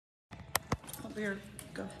Here,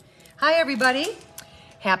 go. Hi everybody,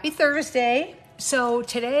 happy Thursday. So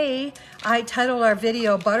today I titled our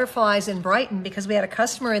video Butterflies in Brighton because we had a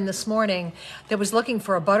customer in this morning that was looking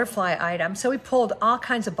for a butterfly item. So we pulled all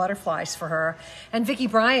kinds of butterflies for her. And Vicki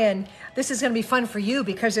Bryan, this is gonna be fun for you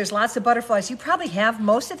because there's lots of butterflies. You probably have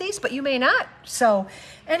most of these, but you may not. So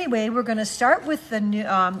anyway, we're gonna start with the new,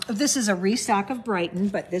 this is a restock of Brighton,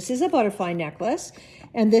 but this is a butterfly necklace.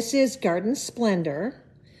 And this is Garden Splendor,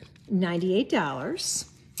 $98.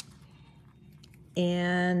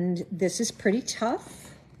 And this is pretty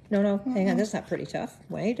tough. No, hang on, that's not pretty tough.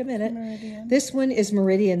 Wait a minute. Meridian. This one is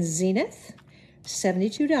Meridian Zenith,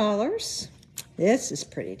 $72. This is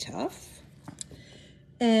pretty tough.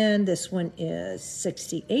 And this one is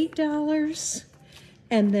 $68.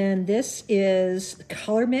 And then this is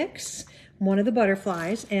Color Mix, one of the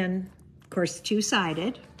butterflies, and of course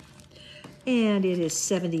two-sided. And it is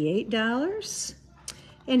 $78.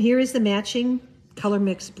 And here is the matching Color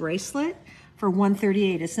Mix bracelet for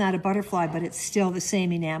 $138. It's not a butterfly, but it's still the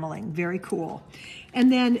same enameling. Very cool.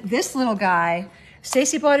 And then this little guy,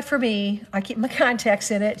 Stacy bought it for me. I keep my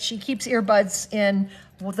contacts in it. She keeps earbuds in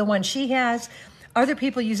the one she has. Other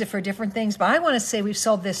people use it for different things, but I want to say we've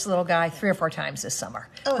sold this little guy 3 or 4 times this summer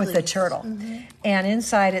with the turtle. And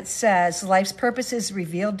inside it says, life's purpose is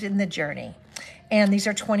revealed in the journey. And these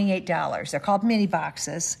are $28. They're called mini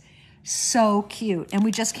boxes. So cute. And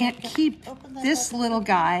we just can't keep this little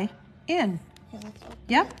guy in.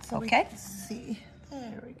 Yep, So we okay. can see.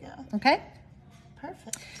 There we go. Okay,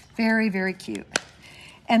 Perfect. very, very cute.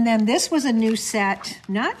 And then this was a new set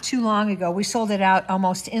not too long ago. We sold it out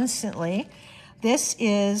almost instantly. This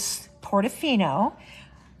is Portofino.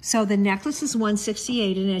 So the necklace is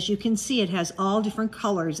 $168, and as you can see, it has all different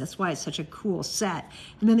colors. That's why it's such a cool set.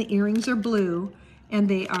 And then the earrings are blue, and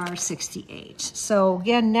they are $68. So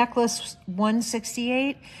again, necklace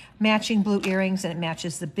 $168, matching blue earrings, and it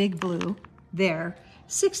matches the big blue there,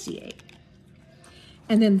 $68.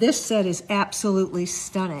 And then this set is absolutely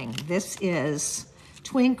stunning. This is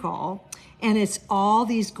Twinkle, and it's all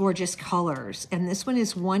these gorgeous colors. And this one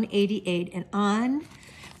is $188, and on,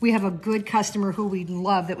 we have a good customer who we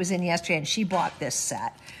love that was in yesterday, and she bought this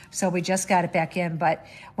set. So we just got it back in, but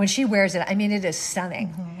when she wears it, I mean, it is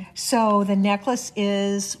stunning. So the necklace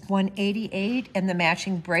is $188, and the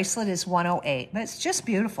matching bracelet is $108, but it's just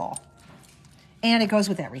beautiful. And it goes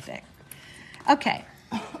with everything. Okay,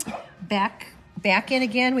 back in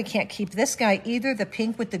again. We can't keep this guy either. The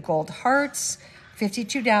pink with the gold hearts,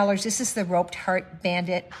 $52. This is the roped heart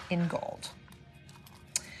bandit in gold.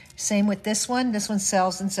 Same with this one. This one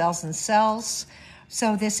sells and sells and sells.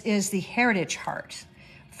 So this is the heritage heart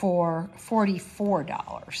for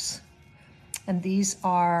 $44. And these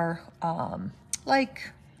are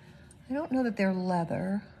like, I don't know that they're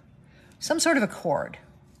leather, some sort of a cord,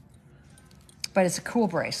 but it's a cool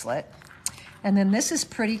bracelet. And then this is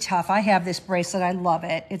pretty tough. I have this bracelet, I love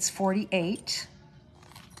it. It's $48.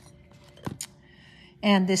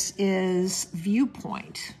 And this is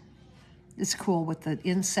Viewpoint. It's cool with the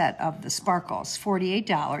inset of the sparkles,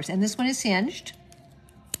 $48. And this one is hinged.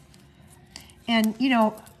 And you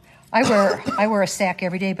know, I wear a stack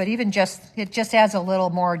every day, but even it just adds a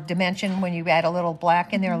little more dimension when you add a little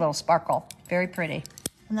black in there, a little sparkle. Very pretty.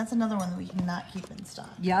 And that's another one that we cannot keep in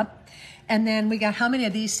stock. Yep. And then we got how many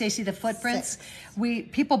of these, Stacy, the footprints? 6.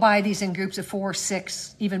 People buy these in groups of 4,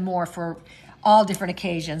 6, even more for all different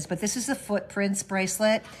occasions. But this is the footprints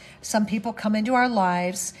bracelet. Some people come into our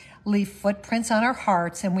lives, leave footprints on our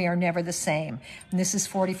hearts, and we are never the same. And this is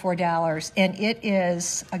 $44. And it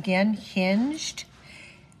is, again, hinged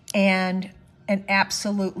and an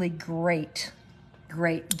absolutely great,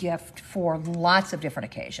 great gift for lots of different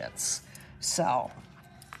occasions. So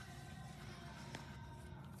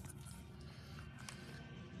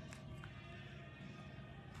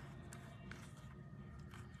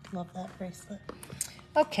Love that bracelet.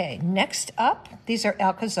 okay, next up, these are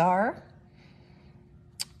Alcazar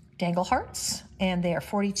dangle hearts, and they are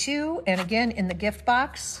 $42. And again, in the gift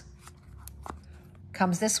box,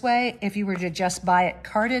 comes this way. If you were to just buy it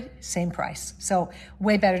carded, same price. So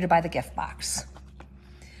way better to buy the gift box.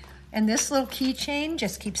 And this little keychain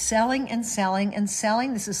just keeps selling and selling and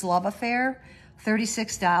selling. This is Love Affair,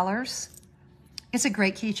 $36. It's a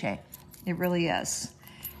great keychain. It really is.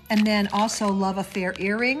 And then also Love Affair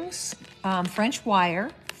earrings, French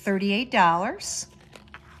wire, $38.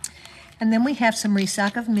 And then we have some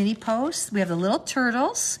restock of mini posts. We have the little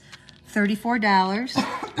turtles,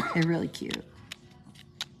 $34. They're really cute.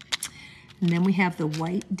 And then we have the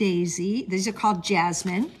white daisy. These are called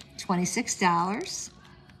Jasmine, $26.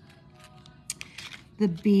 The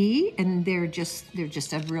bee, and they're just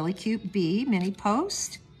a really cute bee mini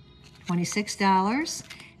post. $26.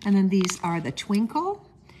 And then these are the Twinkle.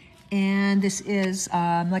 And this is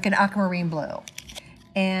like an aquamarine blue.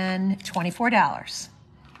 And $24.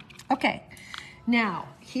 Okay, now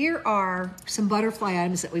here are some butterfly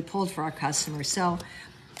items that we pulled for our customers. So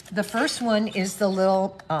the first one is the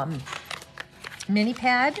little mini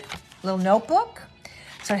pad, little notebook.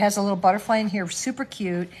 So it has a little butterfly in here, super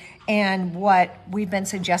cute. And what we've been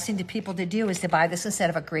suggesting to people to do is to buy this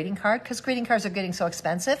instead of a greeting card, because greeting cards are getting so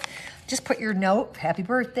expensive. Just put your note, happy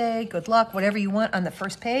birthday, good luck, whatever you want on the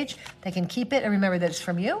first page. They can keep it and remember that it's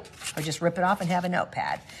from you, or just rip it off and have a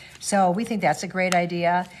notepad. So we think that's a great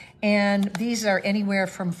idea. And these are anywhere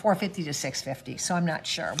from $4.50 to $6.50, so I'm not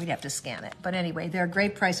sure. We'd have to scan it. But anyway, they're a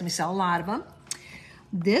great price, and we sell a lot of them.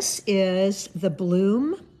 This is the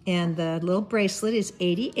bloom, and the little bracelet is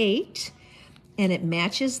 $88. And it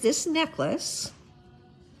matches this necklace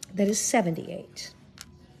that is $78. So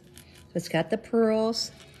it's got the pearls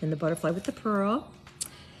and the butterfly with the pearl.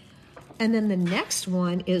 And then the next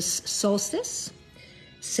one is Solstice,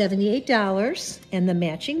 $78, and the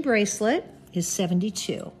matching bracelet is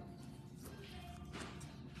 $72.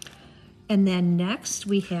 And then next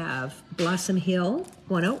we have Blossom Hill,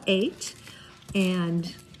 $108, and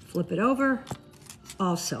flip it over,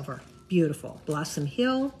 all silver, beautiful. Blossom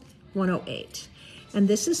Hill, $108. And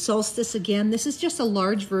this is Solstice again. This is just a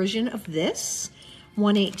large version of this,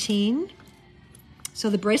 $118. So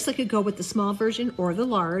the bracelet could go with the small version or the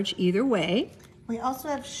large, either way. We also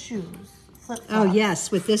have shoes, flip-flops. Oh yes,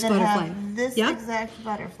 with this that butterfly. Have this Yep. exact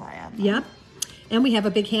butterfly on them. Yep. And we have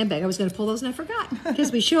a big handbag. I was going to pull those and I forgot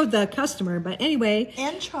because we showed the customer. But anyway.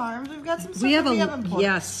 And charms. We've got some stuff We have that we a- haven't pulled.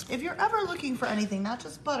 yes. If you're ever looking for anything, not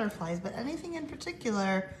just butterflies, but anything in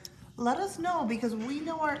particular, let us know, because we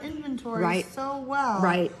know our inventory Right. so well.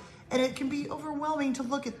 Right. And it can be overwhelming to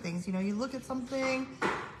look at things. You know, you look at something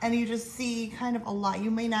and you just see kind of a lot. You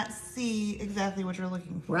may not see exactly what you're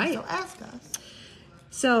looking for. Right. So ask us.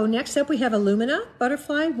 So next up we have Illumina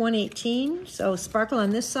butterfly, $118. So sparkle on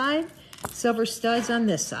this side, silver studs on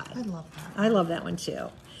this side. I love that. I love that one too.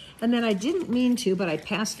 And then I didn't mean to, but I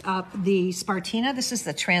passed up the Spartina. This is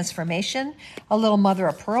the Transformation, a little mother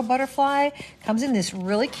of pearl butterfly. Comes in this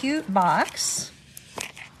really cute box.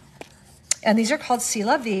 And these are called C'est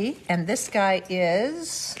La Vie, and this guy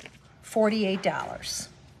is $48.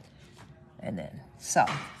 And then, so,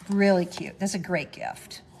 really cute. That's a great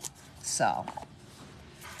gift. So,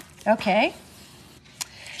 okay.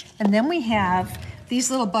 And then we have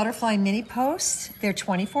these little butterfly mini posts. They're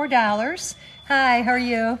 $24. Hi, how are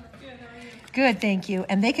you? Good, thank you.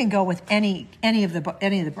 And they can go with any of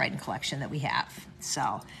the Brighton collection that we have.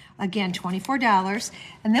 So again, $24.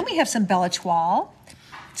 And then we have some Belle Étoile.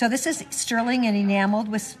 So this is sterling and enameled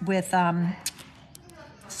with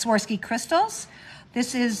Swarovski crystals.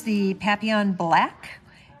 This is the Papillon Black,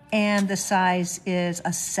 and the size is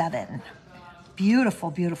a 7.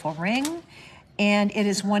 Beautiful, beautiful ring. And it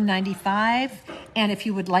is $195. And if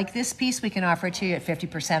you would like this piece, we can offer it to you at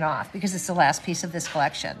 50% off because it's the last piece of this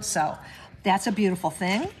collection. So that's a beautiful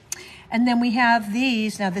thing. And then we have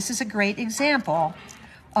these. Now, this is a great example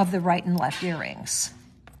of the right and left earrings.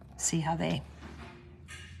 See how they...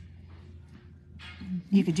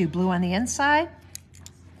 You could do blue on the inside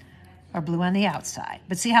or blue on the outside.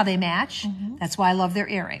 But see how they match? Mm-hmm. That's why I love their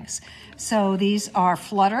earrings. So these are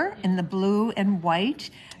Flutter in the blue and white,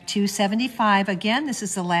 $275. Again, this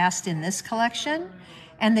is the last in this collection,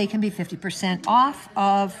 and they can be 50% off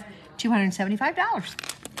of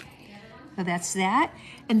 $275. So that's that.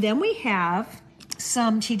 And then we have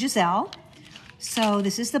some T. Giselle. So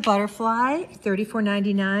this is the butterfly,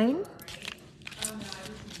 $34.99.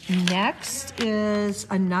 Next is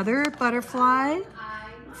another butterfly,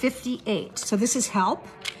 $58. So this is Help,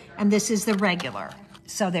 and this is the regular.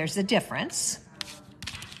 So there's the difference.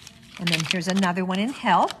 And then here's another one in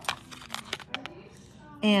Help,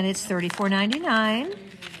 and it's $34.99.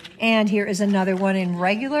 And here is another one in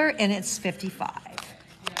regular, and it's $55.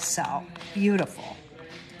 So beautiful.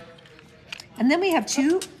 And then we have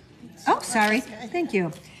two. Oh, sorry. Thank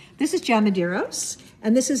you. This is John Medeiros,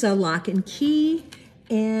 and this is a lock and key,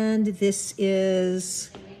 and this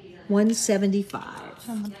is $175.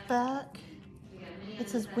 On the back, it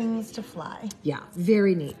says Wings to Fly. Yeah,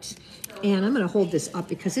 very neat. And I'm going to hold this up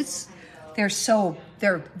because their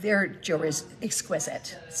jewelry is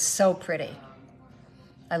exquisite. So pretty.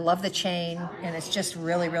 I love the chain, and it's just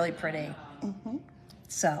really, really pretty. Mm-hmm.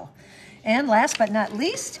 So, and last but not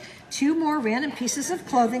least, 2 more random pieces of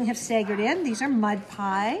clothing have staggered in. These are Mud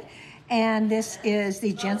Pie, and this is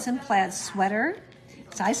the Jensen plaid sweater,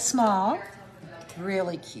 size small,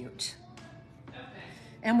 really cute.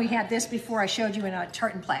 And we had this before. I showed you in a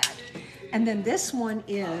tartan plaid. And then this one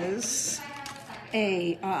is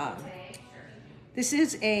a, this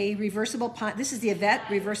is a reversible, this is the Yvette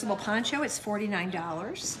reversible poncho. It's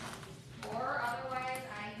 $49.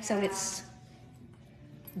 So it's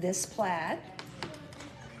this plaid.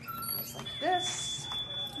 Just like this.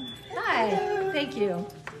 Hi, thank you.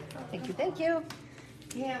 Thank you, thank you.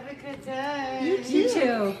 Have a good day. You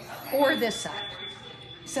too. Or this side.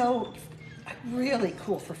 So really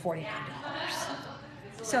cool for $49.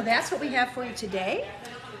 So that's what we have for you today.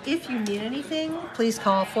 If you need anything, please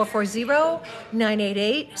call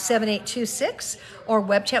 440-988-7826 or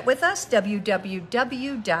web chat with us,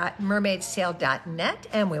 www.mermaidstale.net,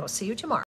 and we will see you tomorrow.